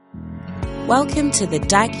Welcome to the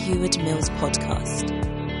Dag Heward-Mills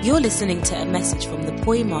podcast. You're listening to a message from the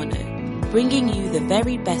Poimano, bringing you the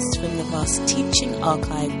very best from the vast teaching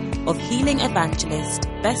archive of healing evangelist,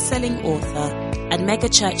 best-selling author, and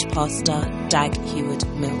megachurch pastor Dag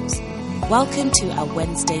Heward-Mills. Welcome to our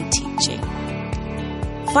Wednesday teaching.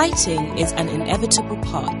 Fighting is an inevitable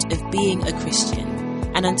part of being a Christian,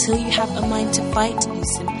 and until you have a mind to fight, you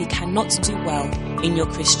simply cannot do well in your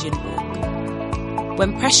Christian walk.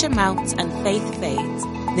 When pressure mounts and faith fades,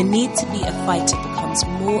 the need to be a fighter becomes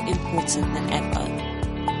more important than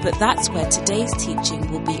ever. But that's where today's teaching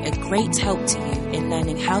will be a great help to you in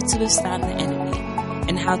learning how to withstand the enemy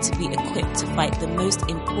and how to be equipped to fight the most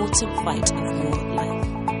important fight of your life.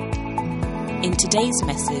 In today's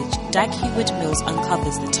message, Dag Heward-Mills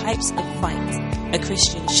uncovers the types of fights a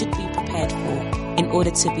Christian should be prepared for in order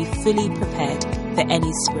to be fully prepared for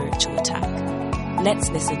any spiritual attack. Let's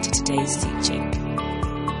listen to today's teaching.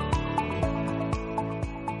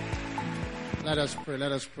 Let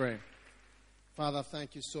us pray. Father,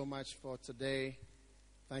 thank you so much for today.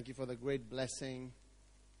 Thank you for the great blessing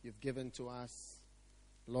you've given to us.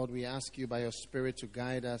 Lord, we ask you by your Spirit to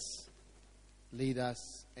guide us, lead us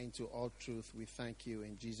into all truth. We thank you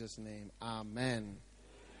in Jesus' name. Amen.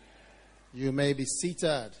 You may be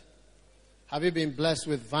seated. Have you been blessed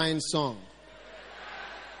with Vine Song?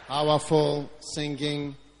 Powerful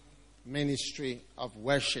singing ministry of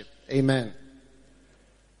worship. Amen.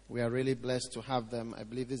 We are really blessed to have them. I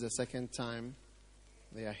believe this is the second time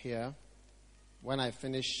they are here. When I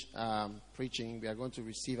finish preaching, we are going to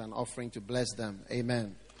receive an offering to bless them.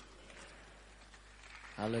 Amen.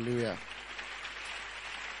 Hallelujah.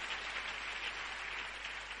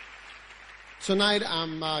 Tonight,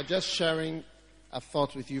 I'm just sharing a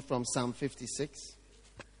thought with you from Psalm 56.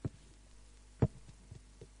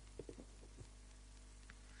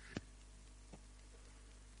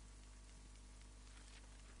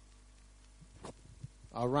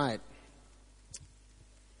 All right.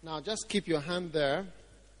 Now, just keep your hand there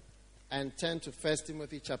and turn to 1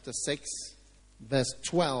 Timothy chapter 6, verse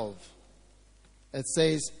 12. It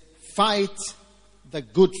says, "Fight the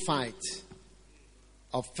good fight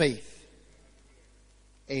of faith."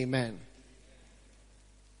 Amen.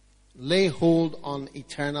 "Lay hold on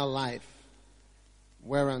eternal life,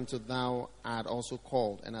 whereunto thou art also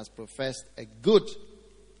called, and hast professed a good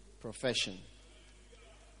profession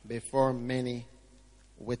before many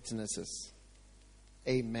witnesses."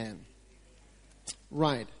 Amen.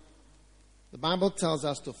 Right. The Bible tells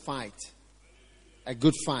us to fight a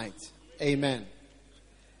good fight. Amen.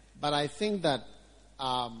 But I think that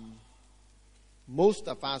most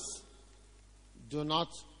of us do not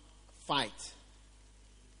fight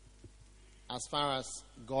as far as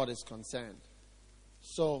God is concerned.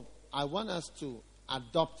 So I want us to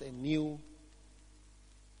adopt a new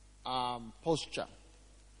posture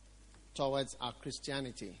towards our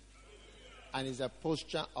Christianity. And it's a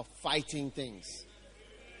posture of fighting things.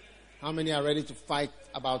 How many are ready to fight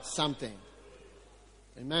about something?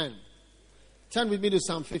 Amen. Turn with me to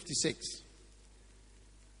Psalm 56.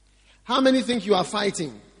 How many think you are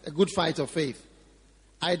fighting a good fight of faith?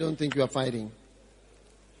 I don't think you are fighting.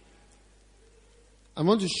 I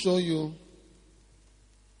want to show you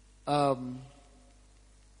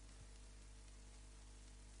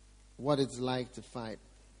what it's like to fight.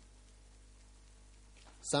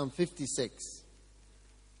 Psalm 56.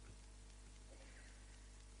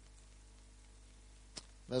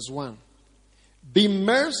 Verse 1. "Be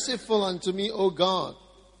merciful unto me, O God,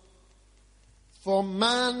 for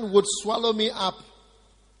man would swallow me up.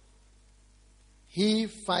 He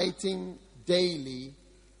fighting daily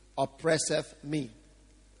oppresseth me."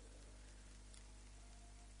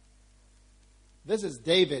 This is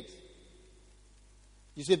David.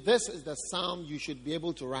 You see, this is the psalm you should be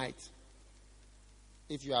able to write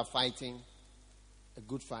if you are fighting a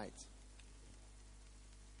good fight.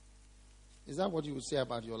 Is that what you would say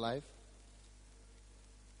about your life?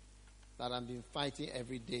 That I've been fighting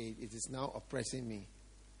every day, it is now oppressing me.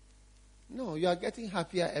 No, you are getting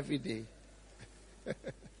happier every day.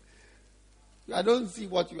 I don't see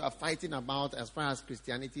what you are fighting about as far as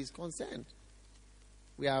Christianity is concerned.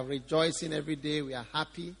 We are rejoicing every day, we are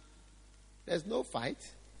happy. There's no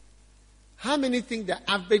fight. How many think the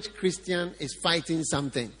average Christian is fighting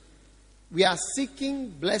something? We are seeking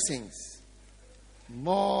blessings,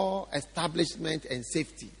 more establishment and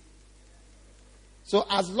safety. So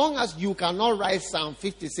as long as you cannot write Psalm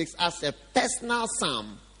 56 as a personal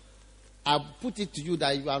psalm, I put it to you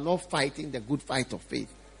that you are not fighting the good fight of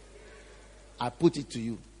faith. I put it to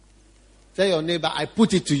you. Tell your neighbor, I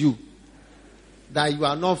put it to you. that you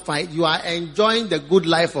are not fighting. You are enjoying the good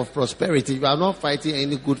life of prosperity. You are not fighting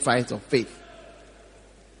any good fight of faith.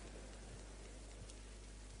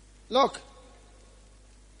 Look,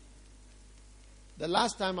 the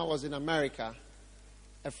last time I was in America,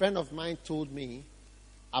 a friend of mine told me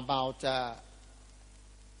about a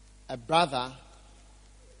brother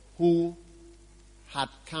who had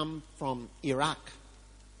come from Iraq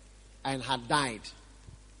and had died.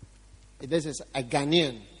 This is a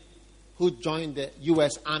Ghanaian who joined the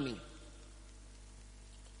U.S. Army.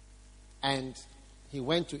 And he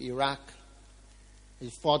went to Iraq.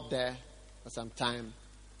 He fought there for some time.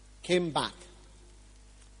 Came back.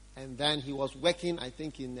 And then he was working, I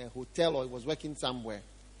think, in a hotel, or he was working somewhere.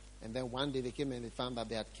 And then one day they came and they found that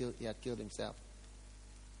he had killed himself.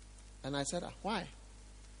 And I said, why?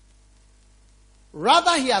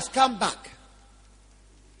 Rather, he has come back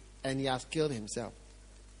and he has killed himself.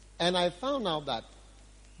 And I found out that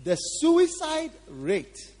the suicide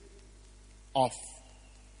rate of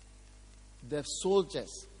the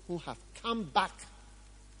soldiers who have come back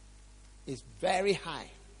is very high,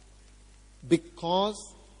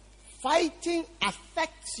 because fighting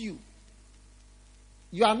affects you.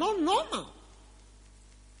 You are not normal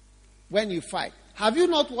when you fight. Have you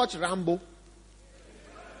not watched Rambo?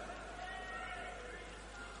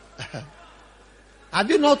 Have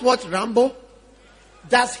you not watched Rambo?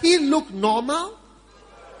 Does he look normal?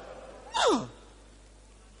 No.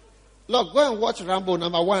 Look, go and watch Rambo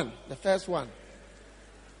number 1, the first one.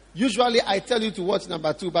 Usually I tell you to watch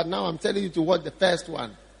number 2, but now I'm telling you to watch the first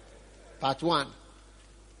one, part 1.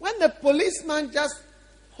 When the policeman just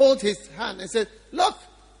holds his hand and says, look,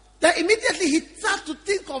 then immediately he starts to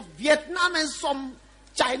think of Vietnam and some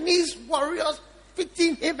Chinese warriors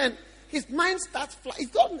fitting him, and his mind starts flying.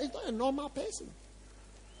 He's not a normal person.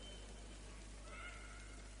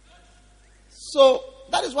 So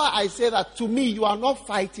that is why I say that, to me, you are not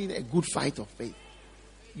fighting a good fight of faith.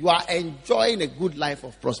 You are enjoying a good life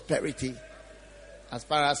of prosperity as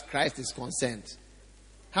far as Christ is concerned.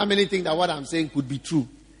 How many think that what I'm saying could be true?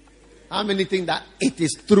 How many think that it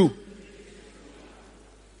is true?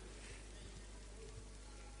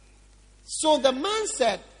 So the man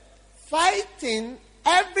said, fighting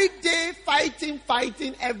every day,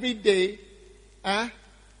 fighting every day.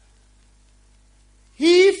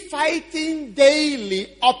 He fighting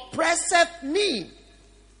daily oppresseth me.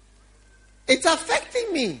 It's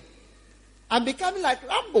affecting me. I'm becoming like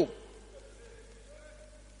Rambo.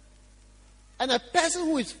 And a person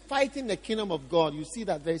who is fighting the kingdom of God, you see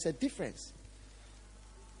that there is a difference.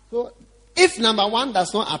 So, if number 1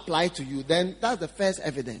 does not apply to you, then that's the first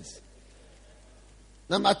evidence.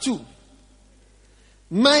 Number 2,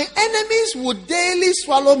 my enemies would daily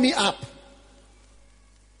swallow me up.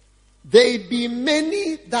 They be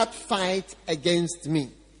many that fight against me.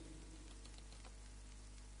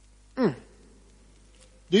 Do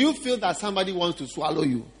you feel that somebody wants to swallow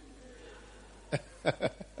you?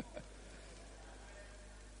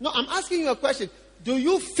 No, I'm asking you a question. Do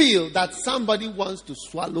you feel that somebody wants to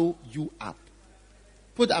swallow you up?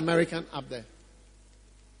 Put American up there.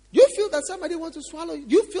 You feel that somebody wants to swallow you?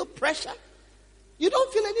 You feel pressure? You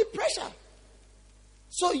don't feel any pressure.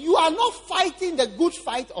 So you are not fighting the good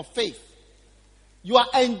fight of faith. You are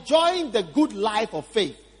enjoying the good life of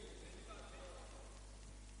faith.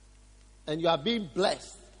 And you are being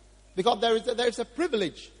blessed. Because there is a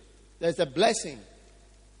privilege. There is a blessing.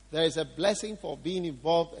 There is a blessing for being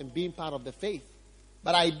involved and being part of the faith.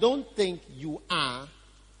 But I don't think you are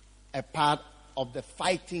a part of the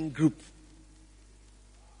fighting group.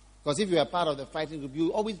 Because if you are part of the fighting group, you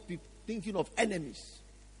will always be thinking of enemies.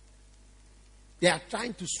 They are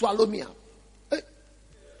trying to swallow me up.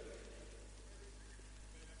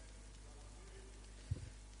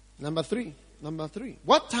 Number three.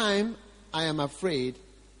 What time I am afraid,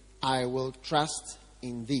 I will trust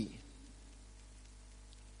in thee.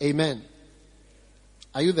 Amen.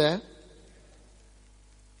 Are you there?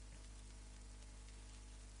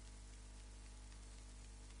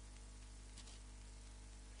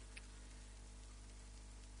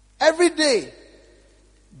 Every day,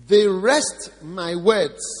 they rest my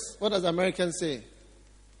words. What does Americans say?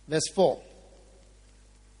 Verse 4.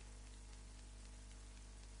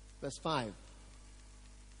 Verse 5.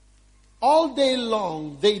 All day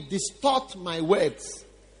long, they distort my words.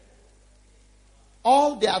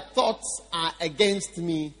 All their thoughts are against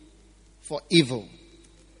me for evil.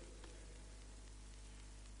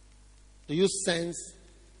 Do you sense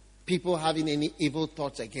people having any evil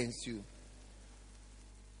thoughts against you?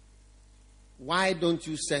 Why don't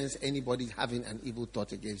you sense anybody having an evil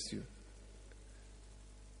thought against you?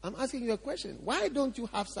 I'm asking you a question. Why don't you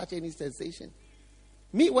have such any sensation?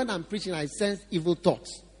 Me, when I'm preaching, I sense evil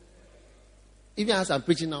thoughts. Even as I'm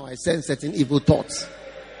preaching now, I sense certain evil thoughts.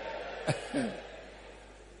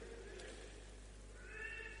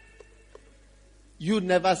 You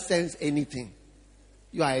never sense anything.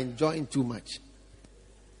 You are enjoying too much.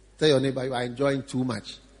 Tell your neighbor, you are enjoying too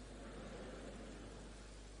much.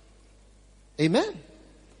 Amen.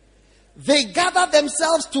 They gather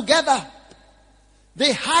themselves together.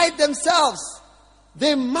 They hide themselves.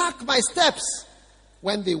 They mark my steps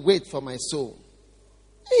when they wait for my soul.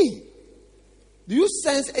 Hey, do you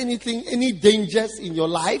sense anything, any dangers in your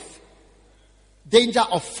life? Danger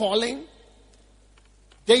of falling?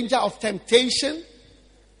 Danger of temptation?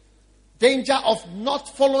 Danger of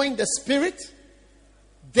not following the Spirit?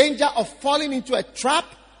 Danger of falling into a trap?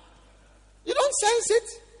 You don't sense it?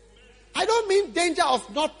 I don't mean danger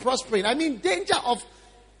of not prospering. I mean danger of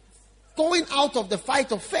going out of the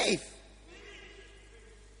fight of faith.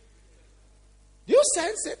 Do you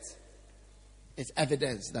sense it? It's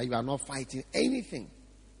evidence that you are not fighting anything.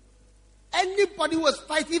 Anybody who was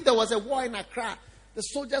fighting, if there was a war in Accra, the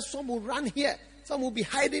soldiers, some will run here, some will be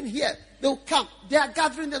hiding here. They'll come. They are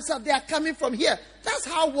gathering themselves. They are coming from here. That's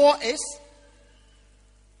how war is.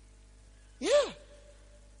 Yeah.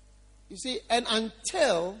 You see, and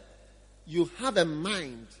until you have a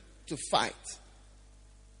mind to fight,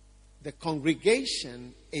 the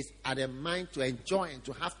congregation is at a mind to enjoy and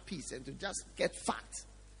to have peace and to just get fat.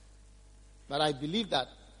 But I believe that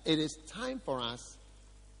it is time for us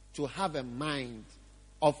to have a mind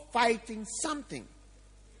of fighting something.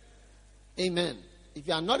 Amen. If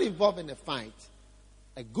you are not involved in a fight,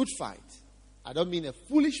 a good fight, I don't mean a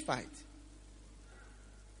foolish fight.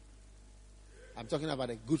 I'm talking about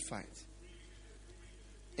a good fight.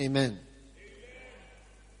 Amen.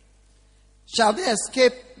 Shall they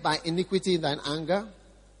escape by iniquity in thine anger?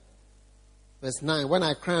 Verse 9. When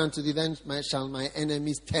I cry unto thee, then shall my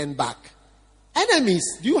enemies turn back. Enemies?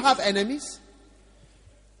 Do you have enemies?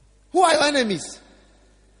 Who are your enemies?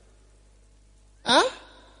 Huh?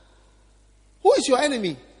 Who is your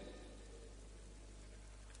enemy?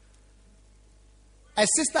 A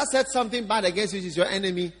sister said something bad against you, is your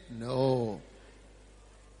enemy? No.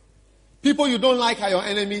 People you don't like are your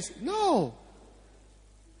enemies? No.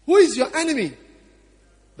 Who is your enemy?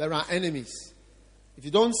 There are enemies. If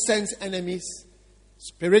you don't sense enemies,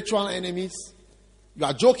 spiritual enemies, you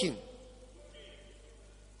are joking.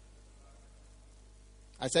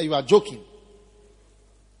 I said you are joking.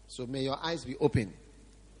 So may your eyes be open.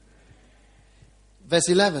 Verse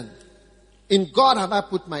 11. In God have I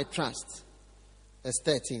put my trust. Verse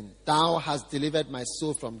 13. Thou hast delivered my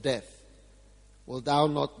soul from death. Will thou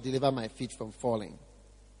not deliver my feet from falling?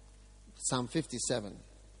 Psalm 57.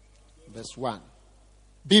 Verse 1.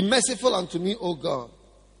 Be merciful unto me, O God,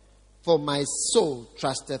 for my soul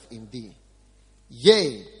trusteth in thee.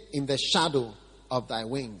 Yea, in the shadow of thy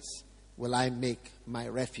wings will I make my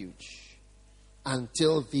refuge,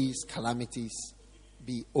 until these calamities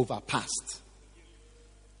be overpassed.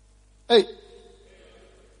 Hey,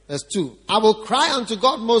 verse 2. I will cry unto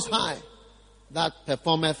God Most High, that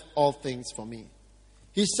performeth all things for me.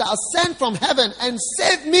 He shall send from heaven and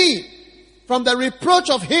save me from the reproach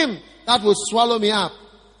of him that will swallow me up.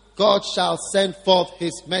 God shall send forth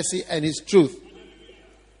his mercy and his truth.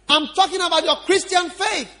 I'm talking about your Christian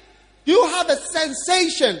faith. You have a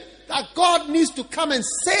sensation that God needs to come and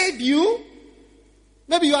save you.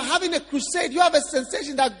 Maybe you are having a crusade. You have a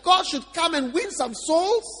sensation that God should come and win some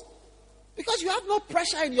souls. Because you have no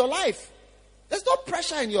pressure in your life. There's no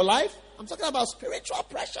pressure in your life. I'm talking about spiritual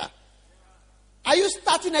pressure. Are you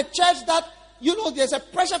starting a church that, there's a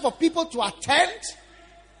pressure for people to attend?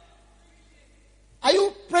 Are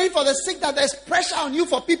you praying for the sick that there's pressure on you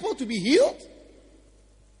for people to be healed?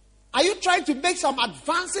 Are you trying to make some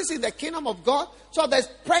advances in the kingdom of God so there's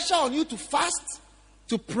pressure on you to fast,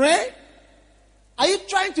 to pray? Are you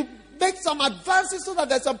trying to make some advances so that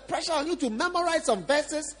there's some pressure on you to memorize some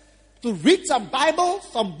verses, to read some Bible,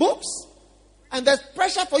 some books? And there's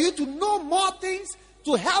pressure for you to know more things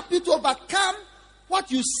to help you to overcome what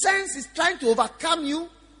you sense is trying to overcome you,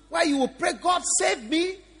 where you will pray, God, save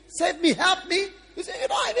me, help me. You say,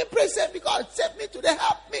 I didn't pray, save me, God, save me today,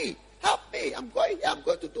 help me, I'm going here, I'm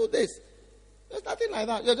going to do this. There's nothing like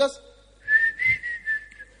that. You're just,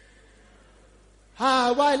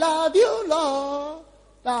 how I love you, Lord.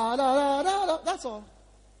 Da, da, da, da, da. That's all.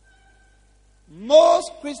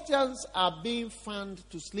 Most Christians are being fanned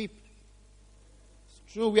to sleep.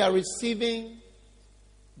 It's true, we are receiving.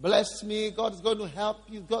 Bless me. God is going to help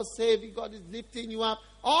you. God save you. God is lifting you up.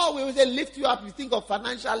 Oh, we will say lift you up. You think of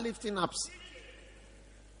financial lifting ups.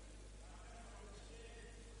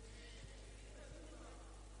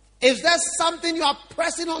 If there's something you are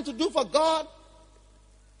pressing on to do for God,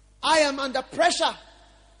 I am under pressure.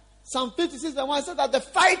 Psalm 56:1 said that the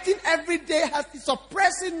fighting every day is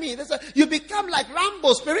suppressing me. You become like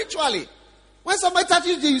Rambo spiritually. When somebody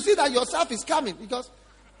touches you, you see that yourself is coming because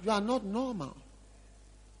you are not normal.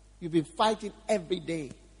 You've been fighting every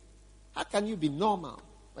day. How can you be normal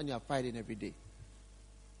when you are fighting every day?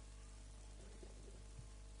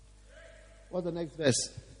 What's the next verse?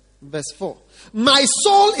 Verse 4. My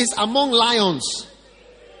soul is among lions.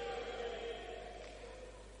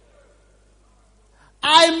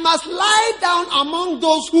 I must lie down among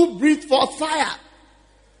those who breathe forth fire.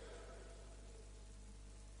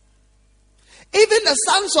 Even the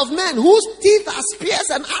sons of men whose teeth are spears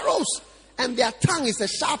and arrows, and their tongue is a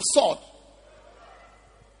sharp sword.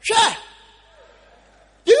 Sure.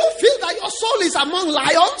 Do you feel that your soul is among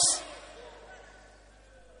lions?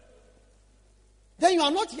 Then you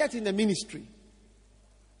are not yet in the ministry.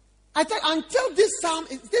 I thought until this psalm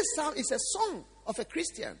is a song of a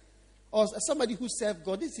Christian or somebody who served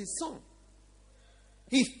God. This is his song.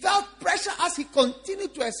 He felt pressure as he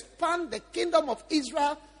continued to expand the kingdom of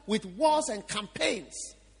Israel with wars and campaigns.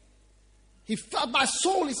 He felt my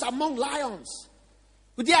soul is among lions.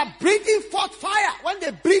 They are breathing forth fire. When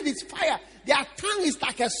they breathe, it's fire. Their tongue is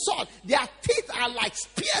like a sword. Their teeth are like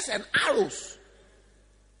spears and arrows.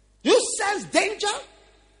 You sense danger?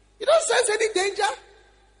 You don't sense any danger?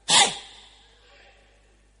 Hey!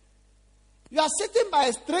 You are sitting by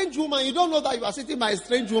a strange woman. You don't know that you are sitting by a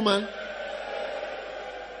strange woman.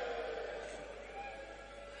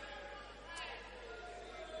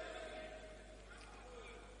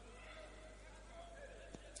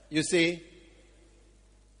 You see,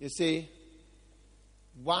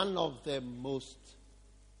 one of the most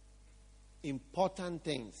important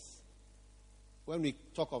things when we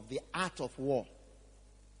talk of the art of war,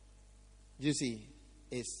 you see,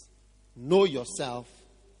 is know yourself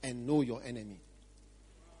and know your enemy.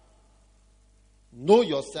 Know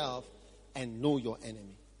yourself and know your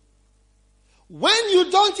enemy. When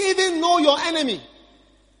you don't even know your enemy,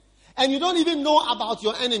 and you don't even know about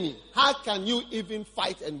your enemy, how can you even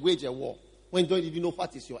fight and wage a war when you don't even know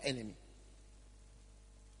what is your enemy?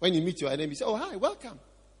 When you meet your enemy, you say, oh, hi, welcome.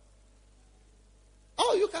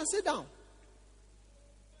 Oh, you can sit down.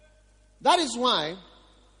 That is why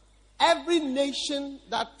every nation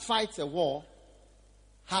that fights a war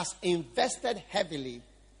has invested heavily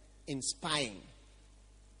in spying.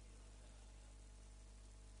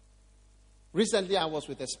 Recently, I was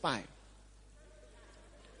with a spy.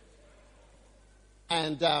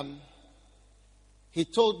 And he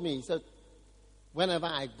told me, he said, whenever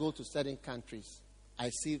I go to certain countries, I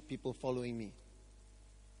see people following me.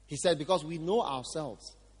 He said, because we know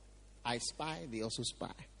ourselves. I spy, they also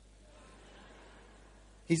spy.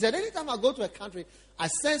 He said, anytime I go to a country, I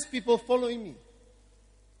sense people following me.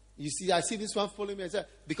 You see, I see this one following me. I said,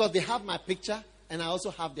 because they have my picture, and I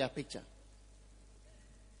also have their picture.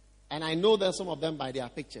 And I know that some of them by their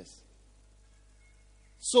pictures.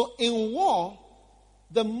 So in war,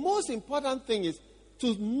 the most important thing is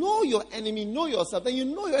to know your enemy, know yourself. Then you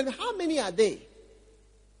know your enemy. How many are they?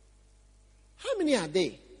 How many are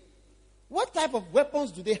they? What type of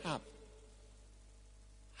weapons do they have?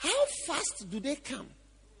 How fast do they come?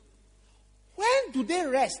 When do they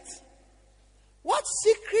rest? What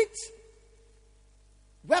secret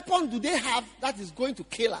weapon do they have that is going to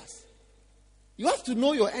kill us? You have to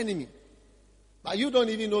know your enemy. But you don't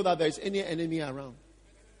even know that there is any enemy around.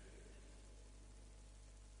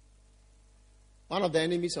 One of the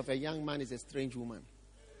enemies of a young man is a strange woman.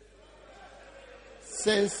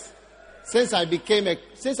 Since I became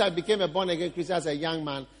a born again Christian as a young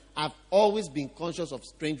man, I've always been conscious of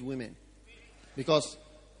strange women. Because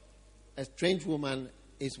a strange woman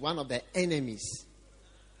is one of the enemies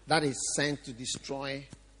that is sent to destroy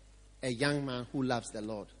a young man who loves the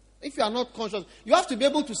Lord. If you are not conscious, you have to be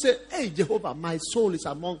able to say, hey, Jehovah, my soul is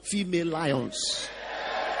among female lions.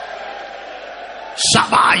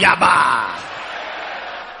 Shabba Yaba.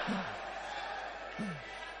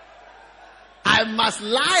 I must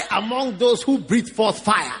lie among those who breathe forth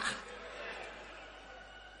fire.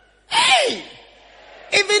 Hey!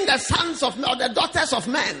 Even the sons of men, or the daughters of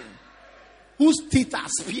men, whose teeth are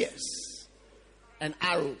spears and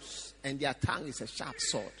arrows, and their tongue is a sharp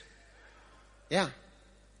sword. Yeah.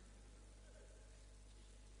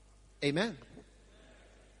 Amen.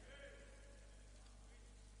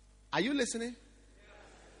 Are you listening?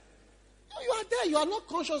 No, you are there. You are not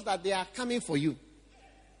conscious that they are coming for you.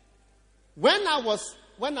 When I was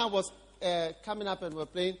coming up and we were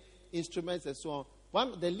playing instruments and so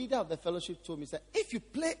on, the leader of the fellowship told me, said, if you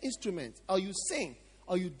play instruments or you sing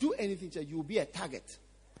or you do anything, you will be a target.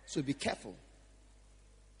 So be careful.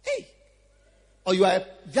 Hey. Or you are a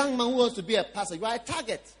young man who wants to be a pastor. You are a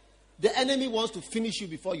target. The enemy wants to finish you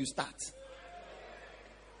before you start.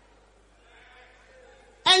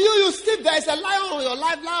 And you sleep, there is a lion on your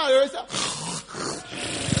life, lion.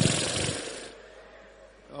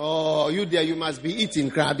 Oh, you there, you must be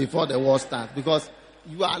eating crab before the war starts, because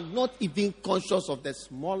you are not even conscious of the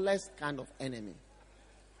smallest kind of enemy.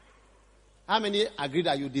 How many agree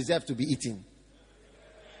that you deserve to be eaten?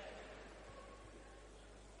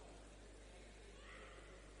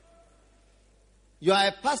 You are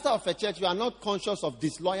a pastor of a church, you are not conscious of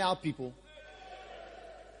disloyal people.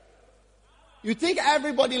 You think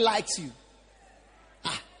everybody likes you.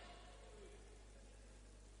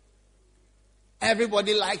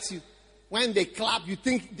 Everybody likes you. When they clap, you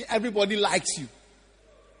think everybody likes you.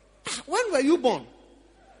 When were you born?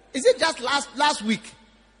 Is it just last week?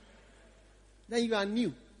 Then you are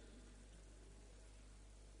new.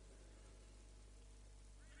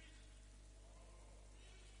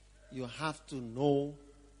 You have to know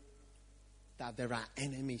that there are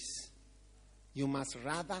enemies. You must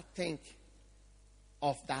rather think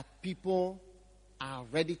of that people are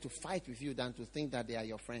ready to fight with you than to think that they are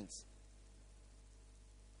your friends.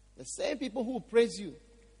 The same people who praise you,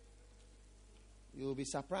 you will be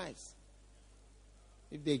surprised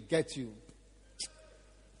if they get you.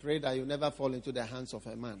 Pray that you never fall into the hands of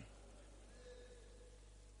a man.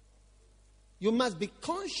 You must be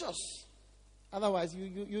conscious. Otherwise,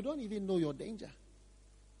 you don't even know your danger.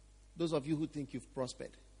 Those of you who think you've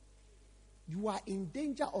prospered, you are in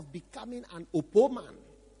danger of becoming an Oppo man.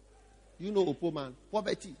 You know Oppo man?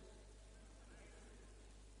 Poverty.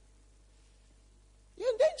 You're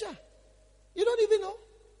in danger. You don't even know.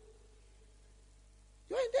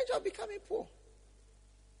 You're in danger of becoming poor.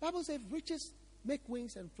 The Bible says riches make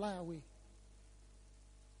wings and fly away.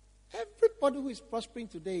 Everybody who is prospering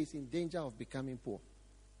today is in danger of becoming poor.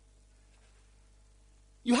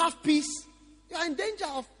 You have peace. You are in danger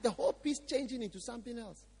of the whole peace changing into something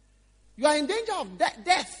else. You are in danger of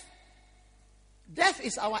death. Death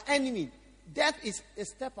is our enemy. Death is a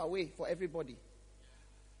step away for everybody.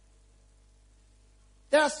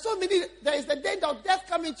 There is the danger of death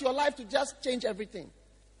coming to your life to just change everything.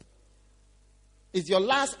 It's your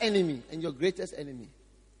last enemy and your greatest enemy.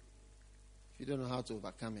 If you don't know how to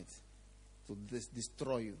overcome it, to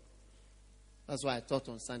destroy you. That's why I taught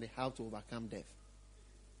on Sunday how to overcome death.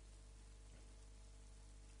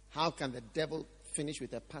 How can the devil finish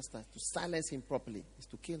with a pastor? To silence him properly is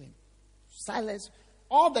to kill him. Silence.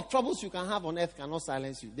 All the troubles you can have on earth cannot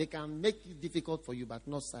silence you. They can make it difficult for you, but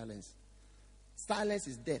not silence. Silence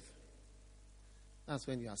is death. That's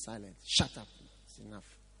when you are silent. Shut up. It's enough.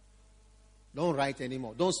 Don't write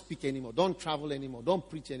anymore. Don't speak anymore. Don't travel anymore. Don't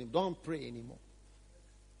preach anymore. Don't pray anymore.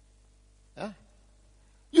 Huh?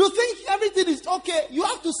 You think everything is okay. You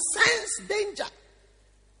have to sense danger.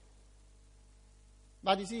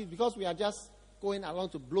 But you see, because we are just going along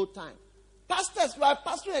to blow time. Pastors, you are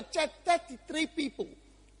pastoring a church, 33 people.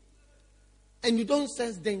 And you don't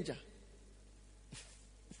sense danger.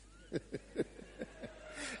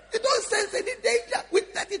 You don't sense any danger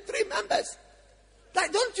with 33 members.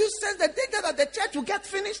 Like, don't you sense the danger that the church will get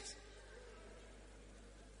finished?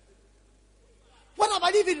 What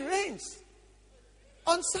about if it rains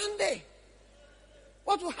on Sunday?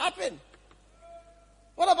 What will happen?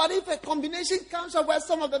 What about if a combination comes up where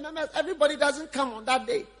some of the members, everybody doesn't come on that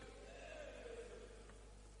day?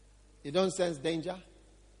 You don't sense danger?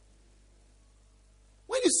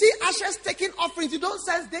 When you see ushers taking offerings, you don't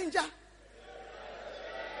sense danger?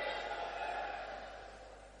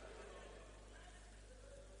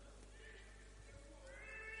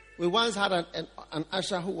 We once had an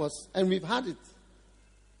usher who was, and we've had it,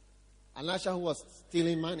 an usher who was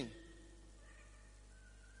stealing money.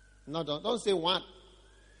 No, don't say what.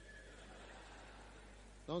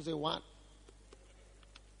 Don't say what.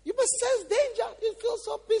 You must sense danger. You feel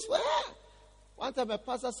so peaceful. One time a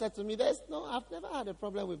pastor said to me, I've never had a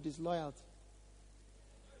problem with disloyalty.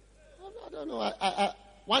 I don't know.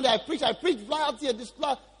 One day I preached loyalty and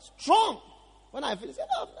disloyalty strong. When I finished,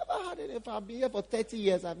 I've never had it. If I've been here for 30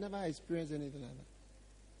 years, I've never experienced anything like that.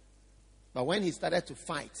 But when he started to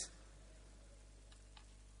fight,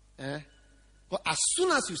 but as soon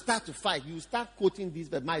as you start to fight, you start quoting this,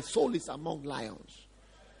 but my soul is among lions.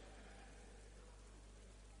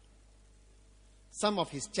 Some of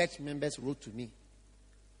his church members wrote to me,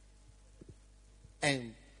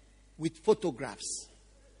 and with photographs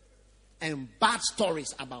and bad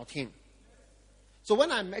stories about him. So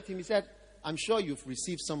when I met him, he said, I'm sure you've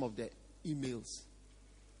received some of the emails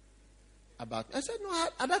about. I said, no,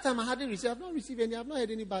 at that time I hadn't received. I've not received any. I've not heard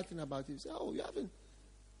any bad thing about it. He said, oh, you haven't.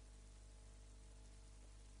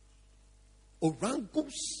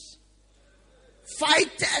 orangos,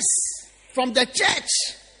 fighters from the church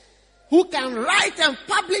who can write and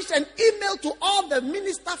publish an email to all the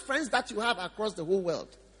minister friends that you have across the whole world.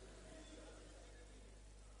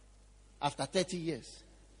 After 30 years.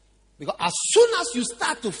 Because as soon as you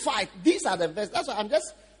start to fight, these are the best. That's why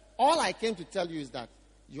all I came to tell you is that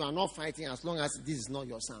you are not fighting as long as this is not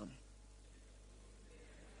your psalm.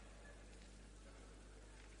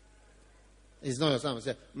 It's not your psalm. You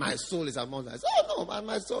say, my soul is among us. Oh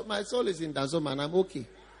no, my soul is in Danzoma and I'm okay.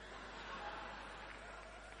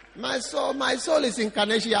 My soul is in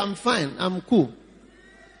Kaneshi. I'm fine. I'm cool.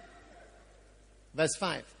 Verse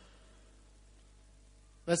 5.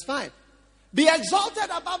 Verse 5. Be exalted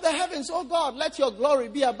above the heavens, O God. Let your glory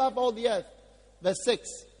be above all the earth. Verse 6.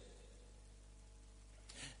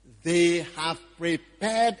 They have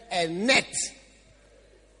prepared a net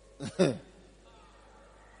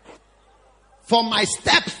for my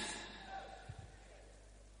steps.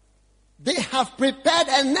 They have prepared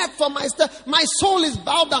a net for my steps. My soul is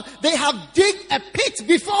bowed down. They have digged a pit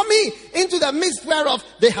before me, into the midst whereof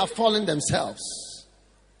they have fallen themselves.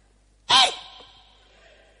 Hey!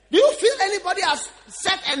 Do you feel anybody has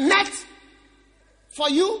set a net for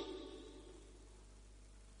you?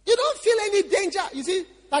 You don't feel any danger. You see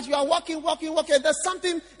that you are walking. There's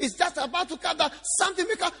something is just about to come down. Something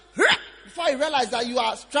because before you realize that you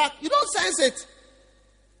are struck. You don't sense it.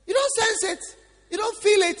 You don't sense it. You don't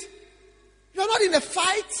feel it. You're not in a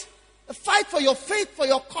fight for your faith, for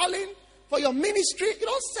your calling, for your ministry. You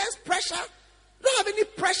don't sense pressure. You don't have any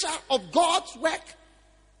pressure of God's work.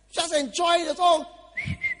 Just enjoy it all.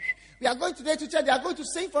 We are going today to church. They are going to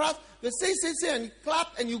sing for us. They sing, and you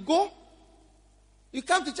clap and you go. You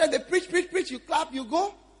come to church, they preach, you clap, you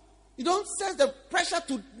go. You don't sense the pressure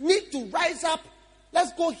to need to rise up.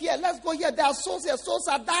 Let's go here. There are souls here. Souls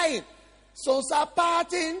are dying. Souls are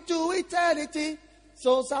parting to eternity.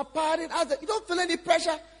 Souls are parting. You don't feel any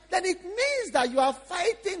pressure. Then it means that you are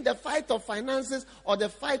fighting the fight of finances or the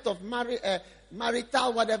fight of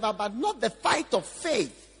marital whatever, but not the fight of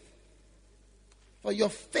faith. For your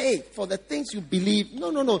faith, for the things you believe.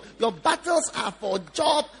 No. Your battles are for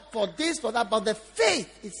job, for this, for that. But the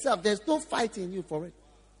faith itself, there's no fight in you for it.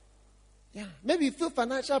 Yeah. Maybe you feel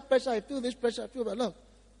financial pressure, you feel this pressure, you feel that. Look,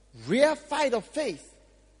 real fight of faith.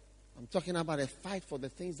 I'm talking about a fight for the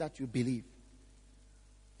things that you believe.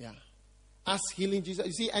 Yeah. Ask healing Jesus.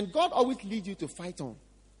 You see, and God always leads you to fight on.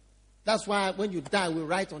 That's why when you die, we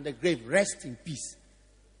write on the grave, rest in peace.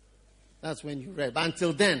 That's when you read. But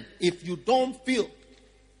until then, if you don't feel.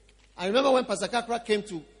 I remember when Pastor Kakra came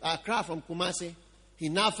to Accra from Kumasi, he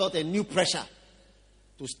now felt a new pressure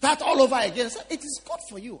to start all over again. I said, it is good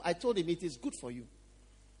for you. I told him, it is good for you.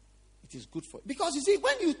 It is good for you. Because you see,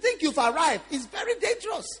 when you think you've arrived, it's very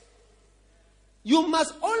dangerous. You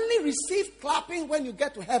must only receive clapping when you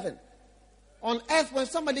get to heaven. On earth, when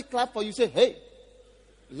somebody claps for you, say, hey,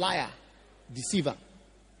 liar, deceiver.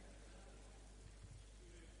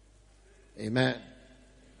 Amen.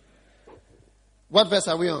 What verse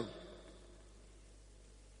are we on?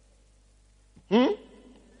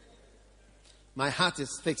 My heart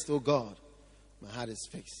is fixed, oh God. My heart is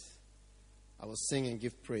fixed. I will sing and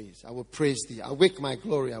give praise. I will praise thee. Awake my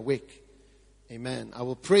glory, awake. Amen. I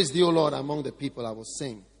will praise thee, O Lord, among the people. I will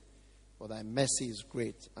sing. For thy mercy is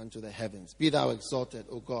great unto the heavens. Be thou exalted,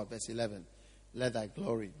 O God. Verse 11. Let thy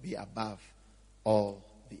glory be above all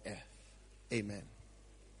the earth. Amen.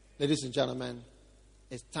 Ladies and gentlemen,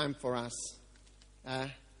 it's time for us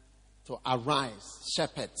to arise,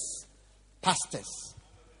 shepherds, pastors,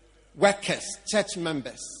 workers, church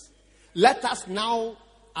members. Let us now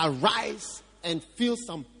arise and feel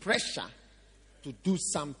some pressure to do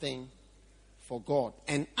something for God.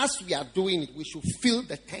 And as we are doing it, we should feel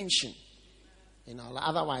the tension.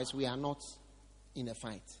 Otherwise, we are not in a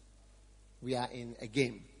fight. We are in a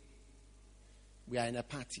game. We are in a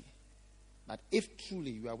party. But if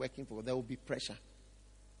truly you are working for God, there will be pressure.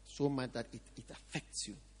 So much that it affects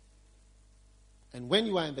you. And when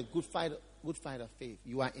you are in the good fight of faith,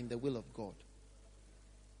 you are in the will of God.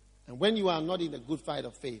 And when you are not in the good fight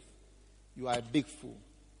of faith, you are a big fool.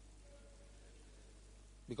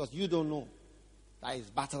 Because you don't know that it's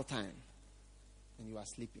battle time and you are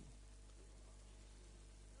sleeping.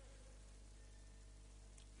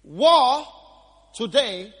 War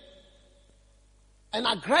today and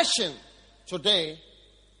aggression today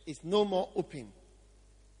is no more open.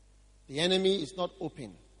 The enemy is not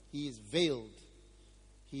open. He is veiled.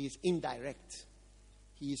 He is indirect.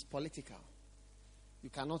 He is political. You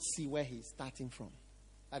cannot see where he is starting from.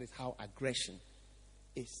 That is how aggression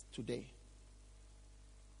is today.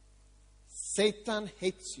 Satan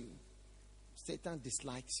hates you. Satan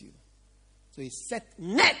dislikes you. So he set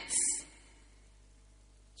nets.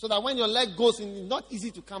 So that when your leg goes in, it's not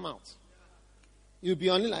easy to come out. You'll be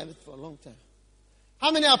on it like this for a long time.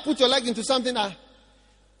 How many have put your leg into something that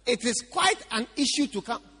it is quite an issue to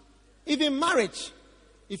come? Even marriage.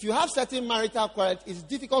 If you have certain marital quarrels, it's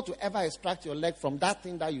difficult to ever extract your leg from that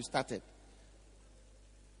thing that you started.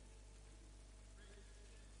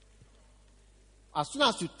 As soon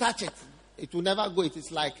as you touch it, it will never go. It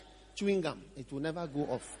is like chewing gum. It will never go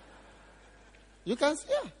off. You can see.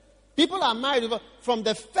 Yeah. People are married from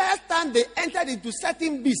the first time they entered into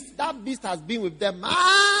certain beast. That beast has been with them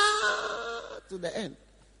to the end.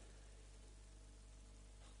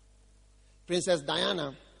 Princess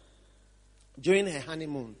Diana, during her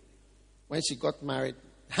honeymoon, when she got married,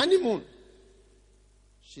 honeymoon,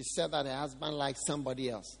 she said that her husband liked somebody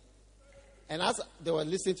else. And as they were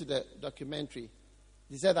listening to the documentary,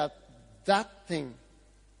 they said that thing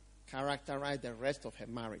characterized the rest of her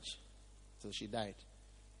marriage till she died.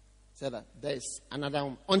 Said that there's another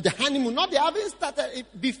one. On the honeymoon, not they haven't started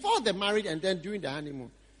it before the marriage and then during the honeymoon.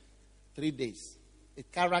 3 days.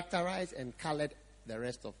 It characterized and colored the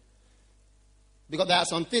rest of. Because there are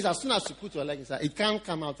some things, as soon as you put your leg inside, it can't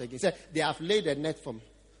come out again. Say, they have laid a net for me.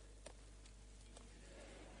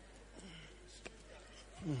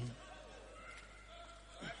 Mm-hmm.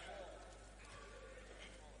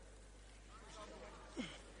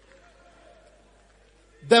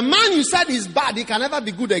 The man you said is bad, he can never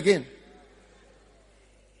be good again.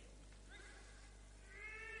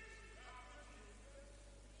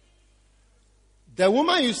 The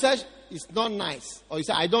woman you said is not nice, or you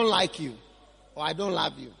say, I don't like you, or I don't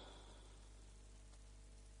love you.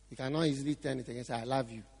 You cannot easily turn it again and say, I love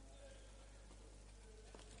you.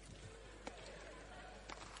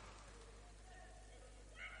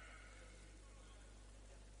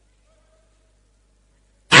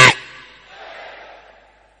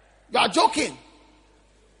 You are joking.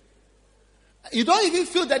 You don't even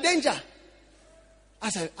feel the danger.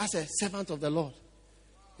 As a servant of the Lord,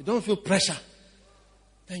 you don't feel pressure.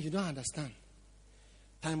 Then you don't understand.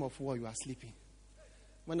 Time of war, you are sleeping.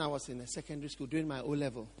 When I was in a secondary school during my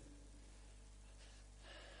O-level,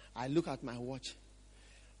 I look at my watch,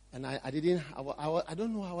 and I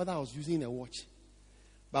don't know whether I was using a watch,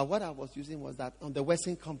 but what I was using was that on the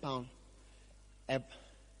Western compound,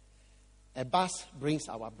 a bus brings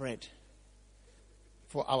our bread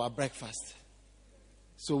for our breakfast.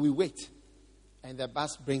 So we wait, and the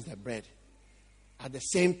bus brings the bread at the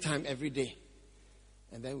same time every day.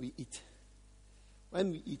 And then we eat.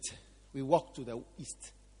 When we eat, we walk to the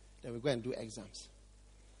east. Then we go and do exams.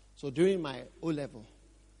 So during my O-level,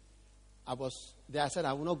 I said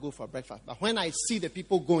I will not go for breakfast. But when I see the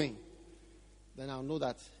people going, then I'll know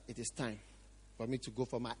that it is time for me to go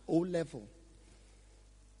for my O-level.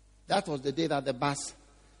 That was the day that the bus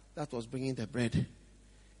that was bringing the bread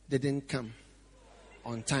didn't come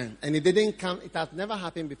on time. And it didn't come, it has never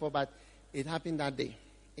happened before, but it happened that day.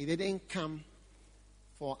 It didn't come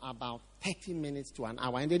for about 30 minutes to an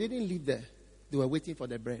hour. And they didn't leave there. They were waiting for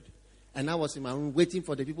the bread. And I was in my room waiting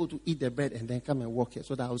for the people to eat the bread and then come and walk here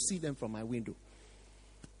so that I'll see them from my window.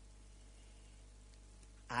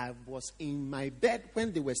 I was in my bed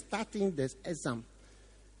when they were starting this exam,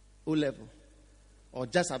 O-level, or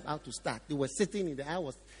just about to start. They were sitting in I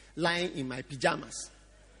was lying in my pajamas.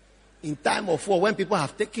 In time of war, when people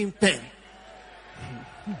have taken pen,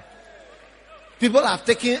 people have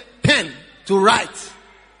taken pen to write.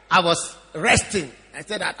 I was resting. I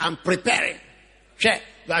said that I'm preparing. Check,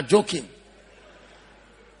 you are joking.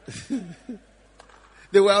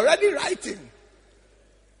 They were already writing.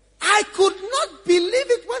 I could not believe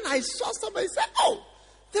it when I saw somebody say, oh,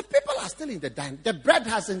 the people are still in the dine. The bread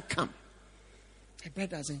hasn't come. The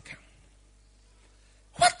bread hasn't come.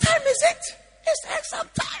 What time is it? It's exam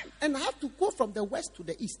time. And I have to go from the west to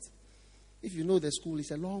the east. If you know the school,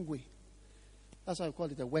 it's a long way. That's why I call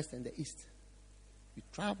it the west and the east. You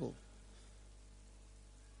travel.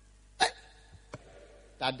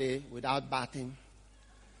 That day, without bathing,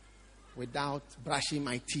 without brushing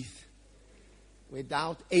my teeth,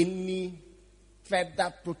 without any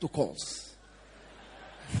further protocols.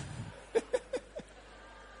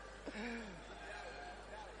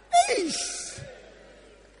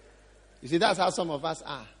 You see, that's how some of us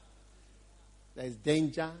are. There's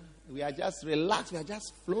danger. We are just relaxed. We are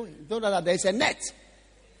just flowing. You don't know that there's a net.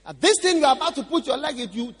 This thing you are about to put your leg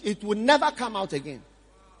in, it will never come out again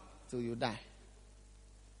till you die.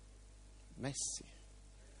 Mercy.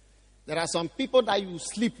 There are some people that you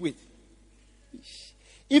sleep with.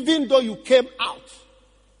 Even though you came out,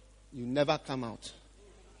 you never come out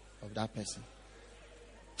of that person.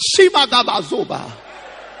 Shiba Gaba Zoba.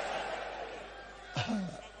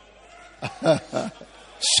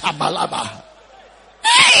 Shabalaba.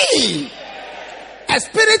 Hey! A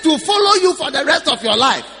spirit will follow you for the rest of your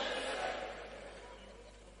life.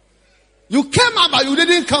 You came out, but you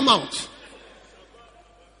didn't come out.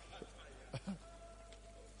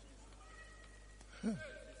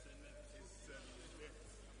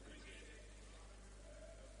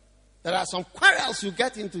 There are some quarrels you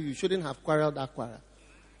get into. You shouldn't have quarreled that quarrel.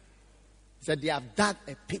 He said, they have dug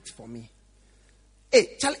a pit for me.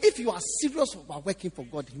 Hey, Charlie, if you are serious about working for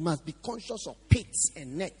God, you must be conscious of pits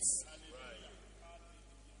and nets.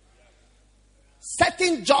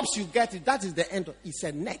 Certain jobs you get, that is the end of it. It's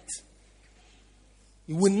a net.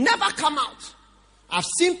 You will never come out. I've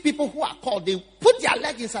seen people who are called, they put their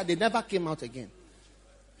leg inside, they never came out again.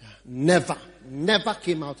 Never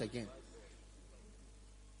came out again.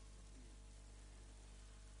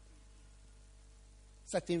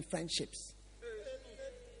 Certain friendships.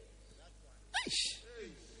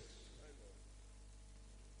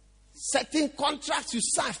 Certain contracts you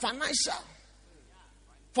sign, financial.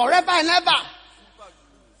 Forever and ever.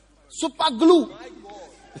 Super glue.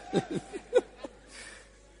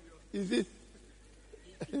 Is it?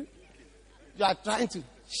 You are trying to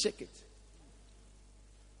shake it.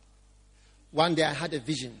 One day I had a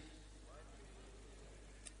vision.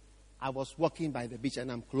 I was walking by the beach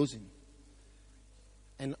and I'm closing.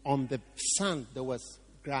 And on the sand there was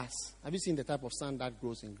grass. Have you seen the type of sand that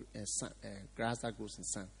grows in grass that grows in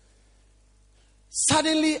sand?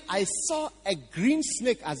 Suddenly I saw a green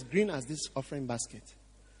snake as green as this offering basket.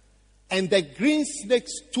 And the green snake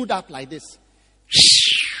stood up like this.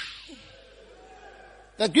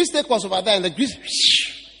 The green snake was over there and the green,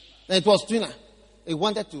 and it was twinner. It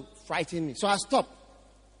wanted to frighten me. So I stopped.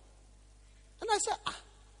 And I said,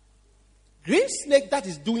 green snake that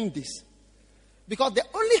is doing this. Because the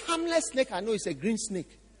only harmless snake I know is a green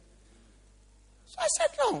snake. So I said,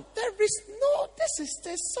 no,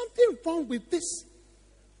 there's something wrong with this.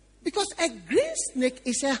 Because a green snake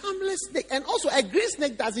is a harmless snake. And also a green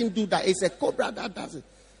snake doesn't do that. It's a cobra that does it.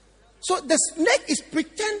 So the snake is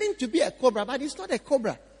pretending to be a cobra, but it's not a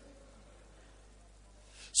cobra.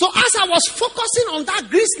 So as I was focusing on that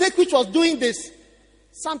green snake which was doing this,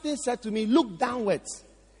 something said to me, look downwards.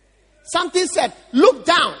 Something said, look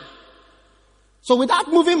down. So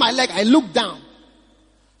without moving my leg, I looked down.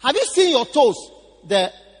 Have you seen your toes?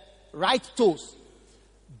 The right toes.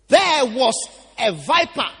 There was a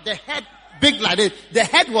viper, the head big like this. The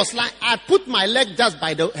head was lying. I put my leg just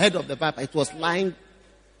by the head of the viper. It was lying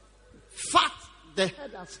fat.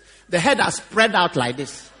 The head has spread out like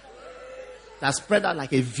this. That's spread out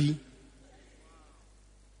like a V.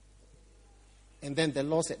 And then the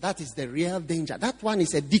Lord said, that is the real danger. That one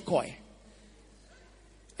is a decoy.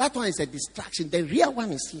 That one is a distraction. The real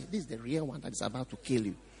one is here. This is the real one that is about to kill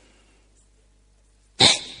you.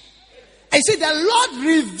 And see, the Lord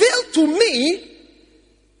revealed to me,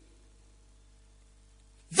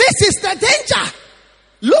 this is the danger.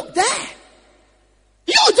 Look there.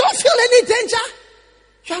 You don't feel any danger.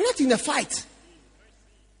 You are not in a fight.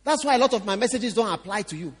 That's why a lot of my messages don't apply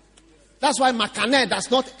to you. That's why Makane does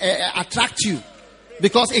not attract you.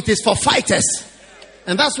 Because it is for fighters.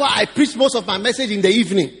 And that's why I preach most of my message in the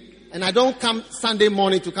evening. And I don't come Sunday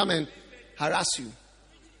morning to come and harass you.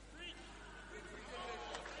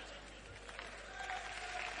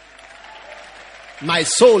 My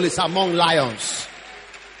soul is among lions.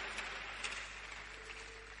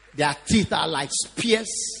 Their teeth are like spears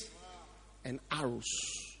and arrows.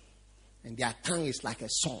 And their tongue is like a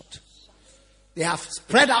sword. They have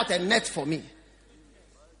spread out a net for me.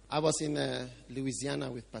 I was in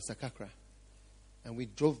Louisiana with Pastor Kakra. And we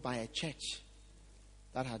drove by a church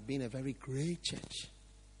that had been a very great church.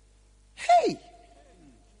 Hey!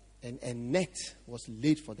 And a net was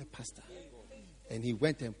laid for the pastor. And he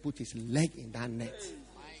went and put his leg in that net.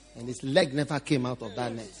 And his leg never came out of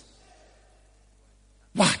that net.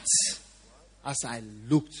 What? As I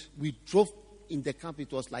looked, we drove in the camp.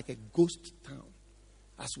 It was like a ghost town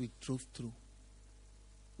as we drove through.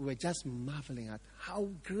 We were just marveling at how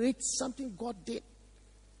great something God did.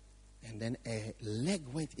 And then a leg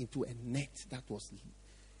went into a net that was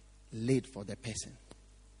laid for the person.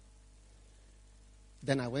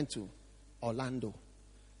 Then I went to Orlando.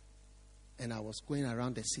 And I was going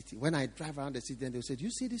around the city. When I drive around the city, then they said, "Do you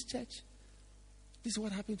see this church? This is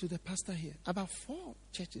what happened to the pastor here." About 4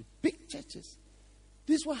 churches, big churches.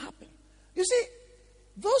 This is what happened. You see,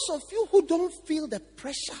 those of you who don't feel the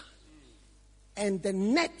pressure and the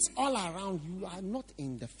net all around you are not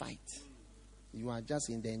in the fight. You are just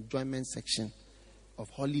in the enjoyment section of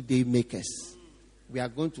holiday makers. We are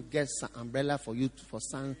going to get some umbrella for you for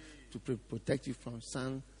sun to protect you from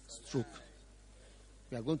sun stroke.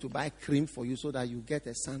 We are going to buy cream for you so that you get a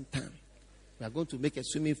suntan. We are going to make a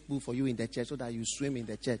swimming pool for you in the church so that you swim in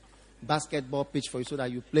the church. Basketball pitch for you so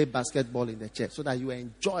that you play basketball in the church, so that you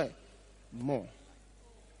enjoy more.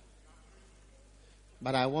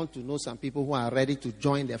 But I want to know some people who are ready to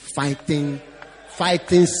join the fighting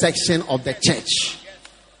section of the church,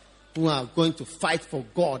 who are going to fight for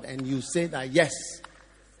God. And you say that, yes,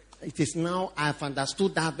 it is now I've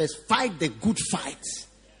understood that verse. Fight the good fight.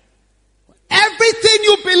 Everything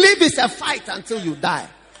you believe is a fight until you die.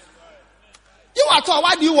 You at all,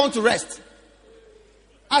 why do you want to rest?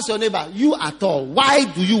 Ask your neighbor, you at all, why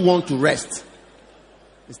do you want to rest?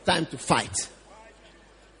 It's time to fight.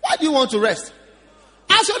 Why do you want to rest?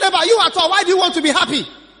 Ask your neighbor, you at all, why do you want to be happy?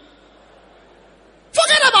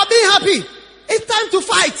 Forget about being happy. It's time to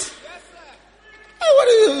fight. Oh, what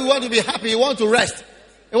do you want to be happy? You want to rest.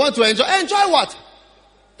 You want to enjoy. Enjoy what?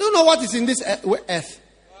 Do you know what is in this earth? We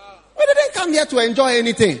didn't come here to enjoy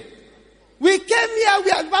anything. We came here,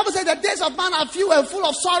 the Bible said the days of man are few and full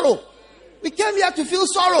of sorrow. We came here to feel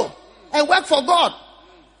sorrow and work for God.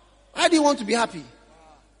 Why do you want to be happy?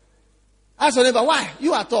 Ask your neighbor, why?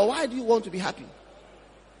 You at all, why do you want to be happy?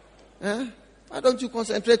 Why don't you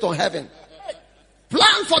concentrate on heaven?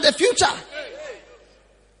 Plan for the future.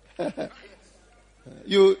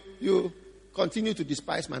 You continue to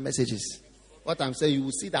despise my messages. What I'm saying, you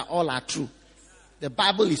will see that all are true. The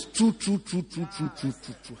Bible is true,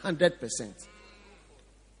 100%.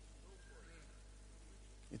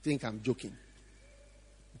 You think I'm joking?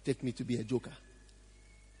 You take me to be a joker.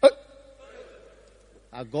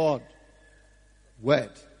 A God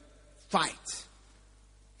word, fight.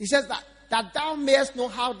 He says that thou mayest know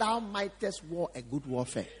how thou mightest war a good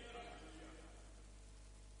warfare.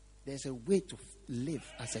 There's a way to live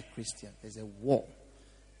as a Christian. There's a war.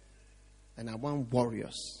 And I want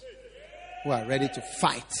warriors who are ready to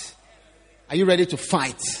fight. Are you ready to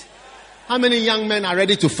fight? How many young men are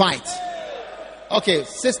ready to fight? Okay,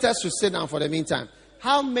 sisters should sit down for the meantime.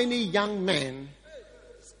 How many young men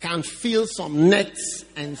can feel some nets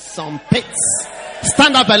and some pits?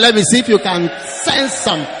 Stand up and let me see if you can sense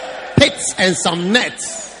some pits and some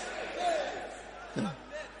nets.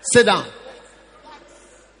 Sit down.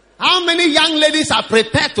 How many young ladies are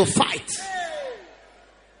prepared to fight?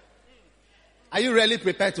 Are you really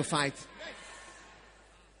prepared to fight?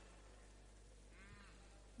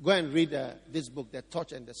 Go and read this book, The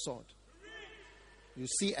Torch and the Sword. You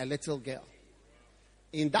see a little girl.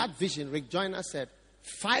 In that vision, Rick Joyner said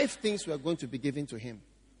 5 things were going to be given to him.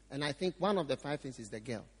 And I think one of the 5 things is the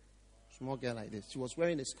girl. Small girl like this. She was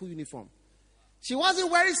wearing a school uniform. She wasn't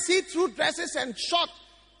wearing see-through dresses and short.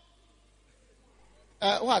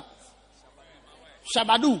 What?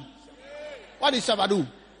 Shabadu. What is Shabadu?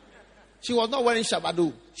 She was not wearing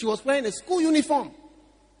Shabadu. She was wearing a school uniform.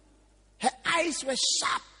 Her eyes were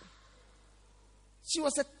sharp. She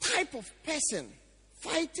was a type of person.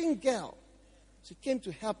 Fighting girl. She came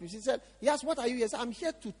to help you. She said, yes, what are you here? Said, I'm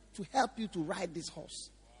here to help you to ride this horse.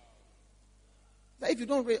 If you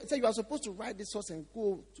don't, say you are supposed to ride this horse and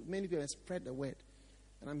go to many people and spread the word.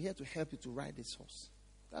 And I'm here to help you to ride this horse.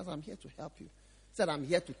 That's why I'm here to help you. Said, I'm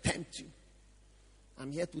here to tempt you.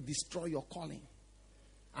 I'm here to destroy your calling.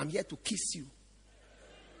 I'm here to kiss you.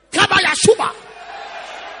 Kabayashuba.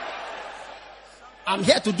 I'm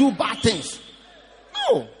here to do bad things.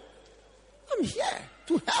 No. I'm here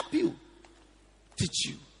to help you. Teach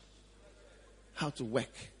you how to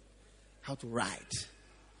work. How to ride.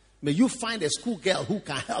 May you find a schoolgirl who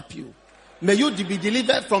can help you. May you be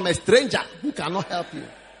delivered from a stranger who cannot help you.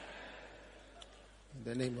 In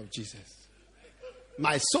the name of Jesus.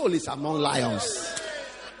 My soul is among lions.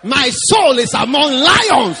 My soul is among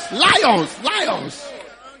lions. Lions.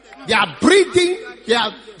 They are breathing. They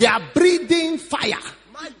are breathing fire.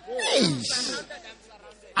 Hey.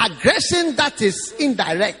 Aggression that is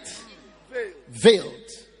indirect, veiled,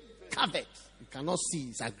 covered. You cannot see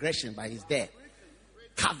his aggression, but he's there.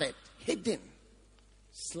 Covered, hidden,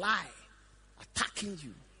 sly, attacking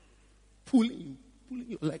you, pulling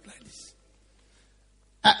your leg like this.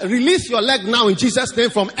 Release your leg now in Jesus' name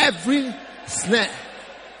from every snare.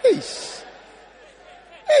 Eesh.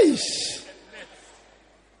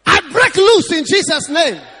 I break loose in Jesus'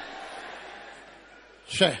 name.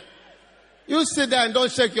 Sure. You sit there and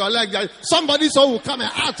don't shake your leg. Somebody's soul will come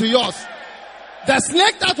and add to yours. The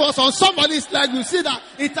snake that was on somebody's leg, you see that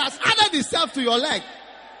it has added itself to your leg.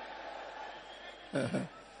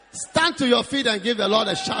 Stand to your feet and give the Lord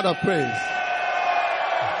a shout of praise.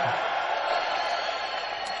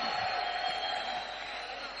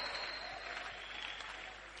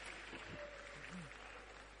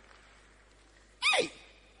 Hey!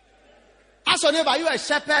 As Ask your neighbor, are you a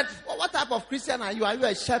shepherd? Well, what type of Christian are you? Are you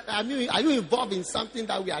a shepherd? Are you involved in something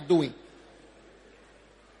that we are doing?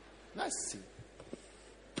 Let's see.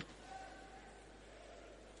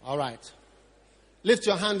 All right. Lift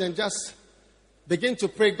your hand and just begin to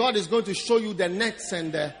pray. God is going to show you the nets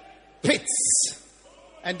and the pits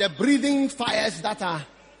and the breathing fires that are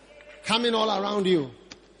coming all around you.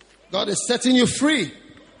 God is setting you free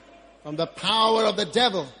from the power of the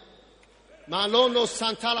devil. Malono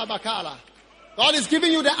Santala Bakala. God is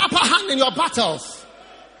giving you the upper hand in your battles.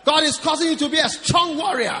 God is causing you to be a strong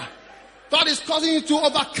warrior. God is causing you to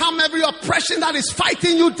overcome every oppression that is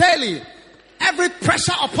fighting you daily. Every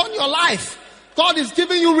pressure upon your life. God is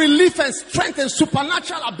giving you relief and strength and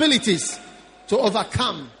supernatural abilities to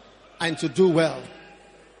overcome and to do well.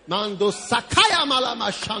 Mando Sakaya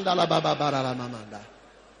Malama Shandala Baba Barala Mamanda.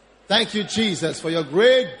 Thank you, Jesus, for your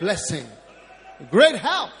great blessing, great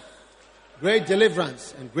help, great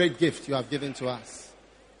deliverance, and great gift you have given to us.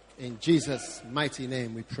 In Jesus' mighty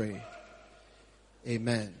name we pray.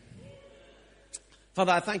 Amen.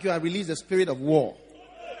 Father, I thank you. I release the spirit of war,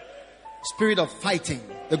 spirit of fighting,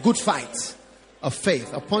 the good fight of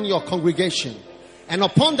faith upon your congregation and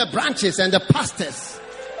upon the branches and the pastors.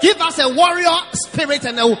 Give us a warrior spirit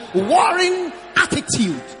and a warring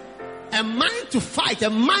attitude. A mind to fight, a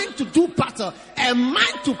mind to do battle, a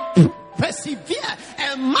mind to persevere,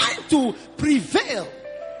 a mind to prevail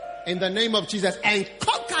in the name of Jesus and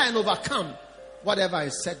conquer and overcome whatever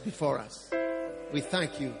is set before us. We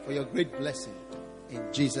thank you for your great blessing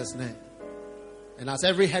in Jesus' name. And as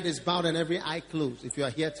every head is bowed and every eye closed, if you are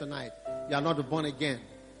here tonight, you are not a born again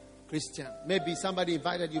Christian. Maybe somebody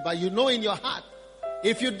invited you, but you know in your heart,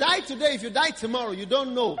 if you die today, if you die tomorrow, you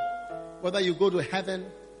don't know whether you go to heaven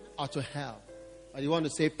or to hell. But you want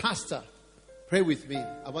to say, Pastor, pray with me.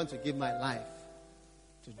 I want to give my life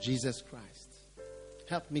to Jesus Christ.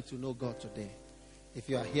 Help me to know God today. If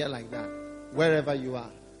you are here like that, wherever you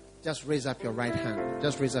are, just raise up your right hand.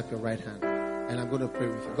 Just raise up your right hand. And I'm going to pray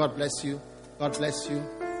with you. God bless you. God bless you.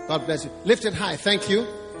 God bless you. Lift it high. Thank you.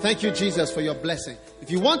 Thank you, Jesus, for your blessing.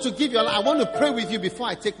 If you want to give your life, I want to pray with you before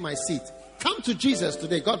I take my seat. Come to Jesus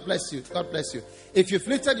today. God bless you. God bless you. If you've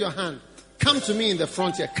lifted your hand, come to me in the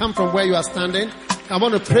front here. Come from where you are standing. I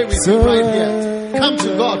want to pray with you right here. Come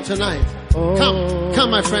to God tonight. Come. Come,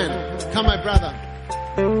 my friend. Come, my brother.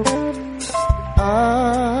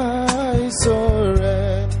 I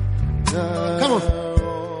surrender. Come on.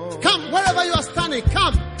 Come, wherever you are standing.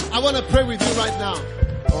 Come. I want to pray with you right now.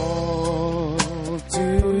 All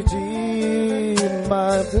to thee,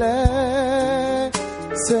 my blessed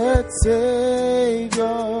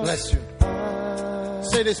Savior. Bless you.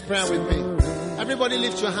 Say this prayer with me. Everybody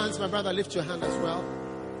lift your hands. My brother, lift your hand as well.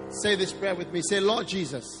 Say this prayer with me. Say, Lord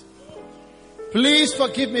Jesus, please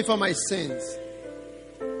forgive me for my sins.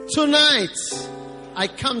 Tonight, I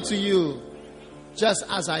come to you just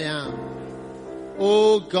as I am.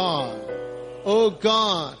 Oh God,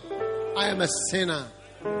 I am a sinner.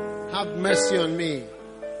 Have mercy on me.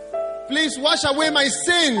 Please wash away my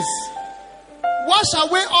sins. Wash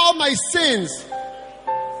away all my sins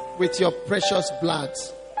with your precious blood.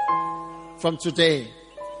 From today,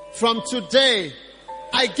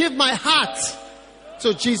 I give my heart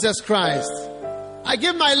to Jesus Christ. I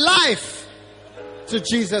give my life to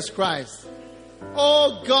Jesus Christ.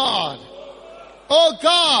 Oh God,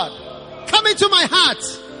 come into my heart.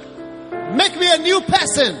 Make me a new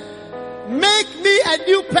person. Make me a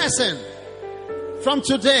new person. From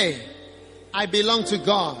today, I belong to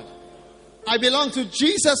God. I belong to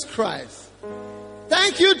Jesus Christ.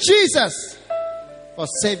 Thank you, Jesus, for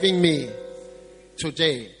saving me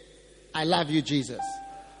today. I love you, Jesus.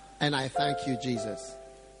 And I thank you, Jesus.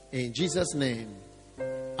 In Jesus' name,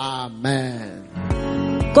 amen.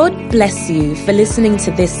 God bless you for listening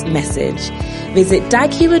to this message. Visit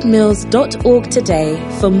daghewardmills.org today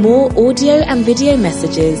for more audio and video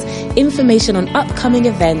messages, information on upcoming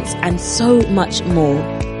events, and so much more.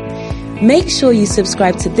 Make sure you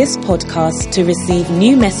subscribe to this podcast to receive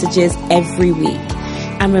new messages every week.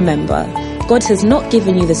 And remember, God has not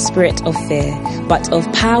given you the spirit of fear, but of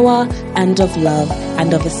power and of love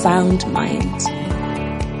and of a sound mind.